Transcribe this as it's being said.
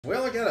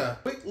Well, I got a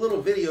quick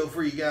little video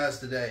for you guys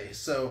today.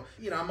 So,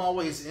 I'm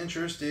always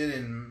interested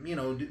in,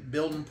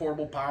 building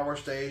portable power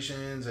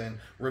stations and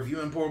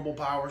reviewing portable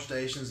power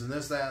stations and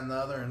this, that, and the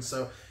other. And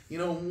so,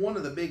 one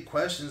of the big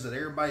questions that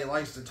everybody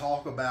likes to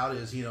talk about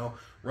is,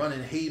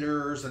 running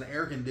heaters and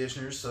air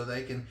conditioners so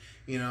they can,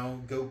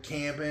 go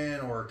camping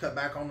or cut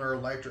back on their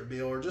electric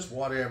bill or just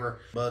whatever.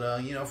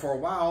 But, for a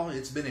while,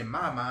 it's been in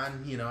my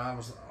mind, I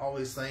was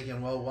always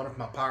thinking, well, what if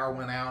my power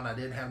went out and I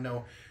didn't have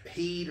no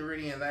heat or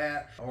any of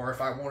that? Or if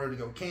I wanted to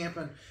go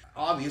camping,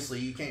 obviously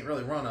you can't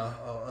really run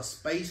a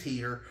space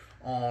heater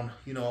on,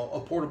 a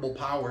portable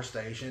power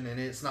station, and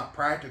it's not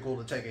practical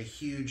to take a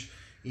huge,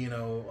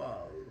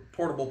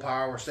 portable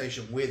power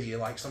station with you,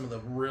 like some of the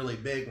really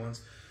big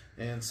ones.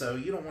 And so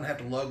you don't want to have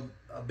to lug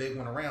a big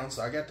one around.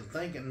 So I got to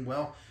thinking,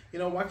 well,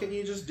 why can't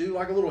you just do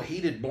like a little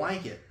heated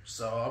blanket?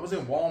 So I was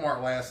in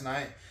Walmart last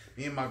night.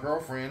 Me and my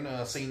girlfriend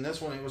seen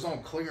this one. It was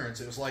on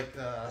clearance. It was like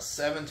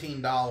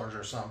 $17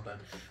 or something.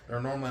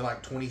 They're normally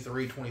like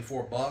 23,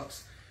 24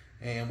 bucks.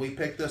 And we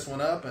picked this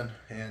one up, and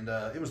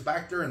it was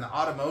back there in the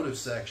automotive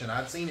section.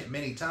 I'd seen it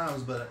many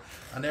times, but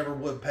I never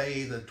would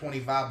pay the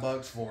 25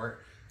 bucks for it.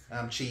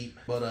 I'm cheap.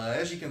 But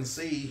as you can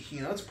see,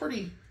 it's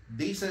pretty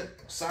decent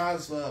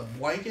size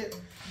blanket,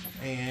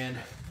 and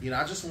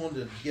I just wanted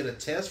to get a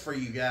test for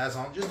you guys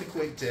on just a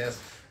quick test,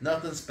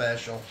 nothing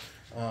special,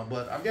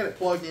 but I've got it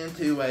plugged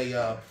into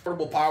a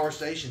portable power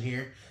station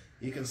here.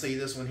 You can see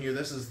this one here.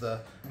 This is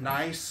the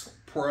Nice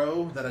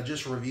Pro that I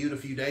just reviewed a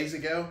few days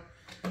ago.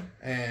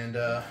 And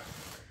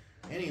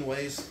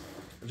anyways,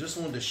 I just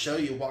wanted to show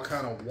you what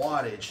kind of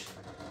wattage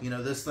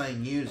this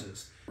thing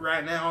uses.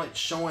 Right now it's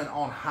showing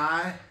on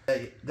high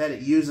that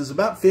it uses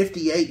about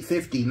 58,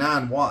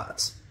 59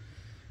 watts.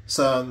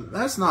 So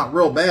that's not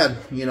real bad,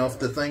 if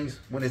the thing's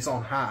when it's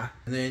on high.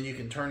 And then you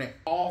can turn it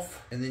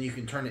off, and then you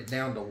can turn it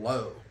down to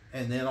low.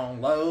 And then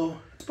on low,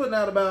 it's putting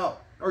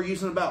out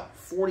using about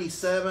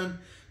 47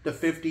 to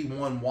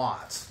 51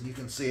 watts. You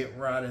can see it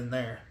right in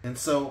there. And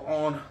so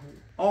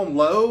on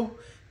low,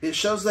 it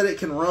shows that it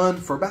can run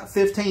for about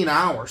 15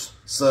 hours.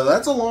 So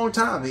that's a long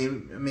time. I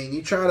mean,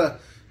 you try to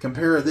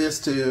compare this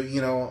to,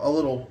 a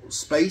little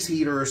space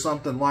heater or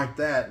something like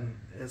that, and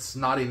it's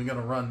not even going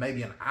to run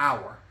maybe an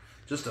hour.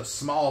 Just a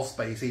small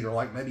space heater,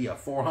 like maybe a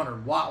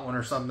 400 watt one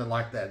or something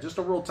like that. Just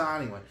a real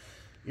tiny one.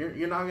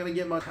 You're not going to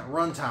get much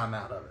run time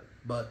out of it.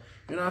 But,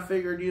 I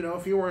figured,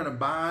 if you were in a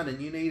bind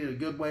and you needed a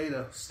good way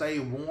to stay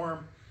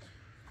warm,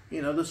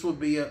 this would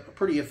be a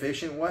pretty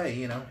efficient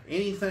way.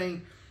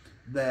 Anything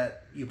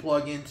that you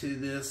plug into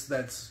this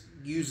that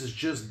uses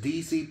just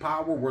DC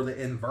power where the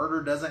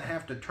inverter doesn't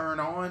have to turn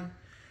on,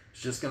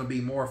 it's just going to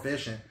be more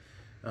efficient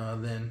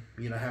than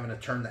having to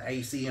turn the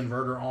AC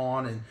inverter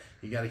on, and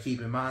you got to keep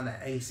in mind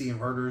that AC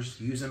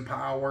inverters using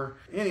power.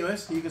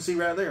 Anyways, you can see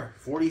right there,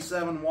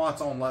 47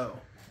 watts on low.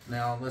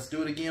 Now let's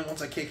do it again.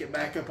 Once I kick it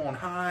back up on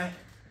high,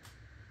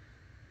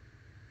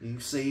 you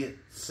can see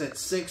it's at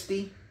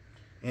 60,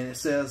 and it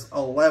says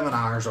 11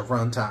 hours of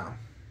runtime.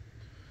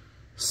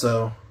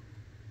 So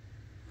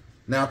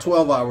now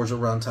 12 hours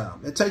of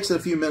runtime. It takes it a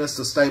few minutes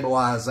to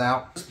stabilize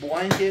out. This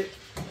blanket,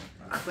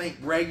 I think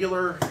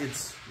regular,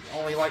 it's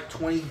only like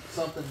 20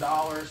 something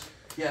dollars.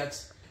 Yeah,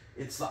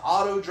 it's the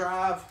Auto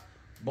Drive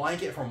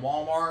blanket from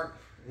Walmart.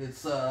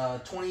 It's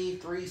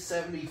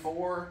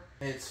 $23.74.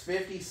 It's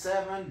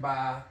 57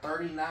 by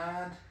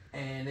 39,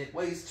 and it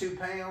weighs 2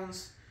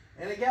 pounds.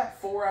 And it got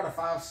 4 out of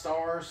 5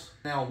 stars.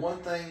 Now, one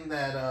thing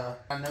that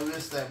I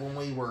noticed that when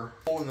we were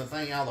pulling the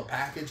thing out of the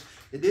package,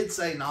 it did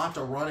say not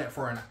to run it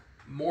for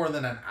more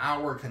than an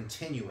hour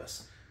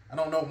continuous. I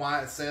don't know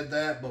why it said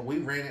that, but we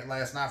ran it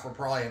last night for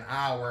probably an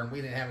hour, and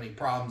we didn't have any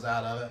problems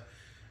out of it.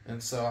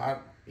 And so I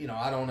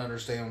don't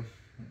understand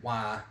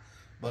why.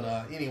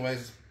 But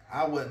anyways,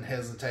 I wouldn't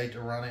hesitate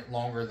to run it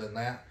longer than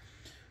that.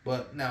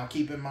 But now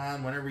keep in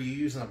mind, whenever you're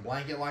using a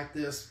blanket like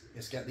this,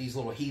 it's got these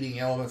little heating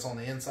elements on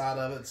the inside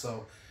of it.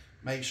 So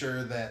make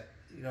sure that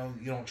you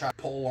don't try to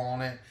pull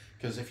on it,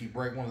 because if you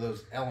break one of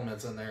those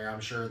elements in there, I'm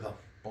sure the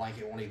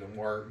blanket won't even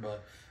work.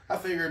 But I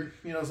figured,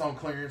 it's on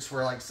clearance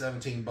for like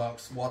 17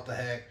 bucks. What the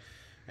heck?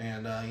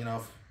 And, if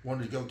I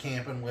wanted to go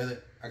camping with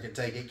it, I could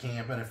take it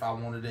camping. If I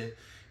wanted it,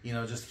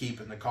 just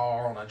keep it in the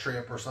car on a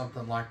trip or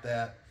something like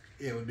that,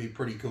 it would be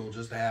pretty cool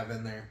just to have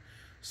in there.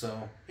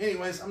 So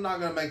anyways, I'm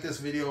not going to make this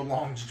video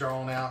long,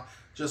 drawn out.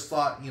 Just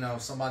thought,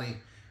 if somebody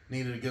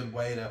needed a good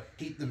way to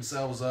heat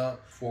themselves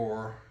up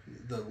for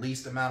the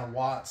least amount of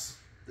watts,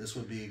 this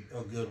would be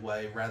a good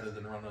way rather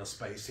than running a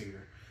space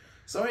heater.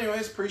 So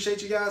anyways,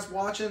 appreciate you guys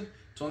watching.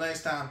 Till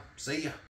next time, see ya.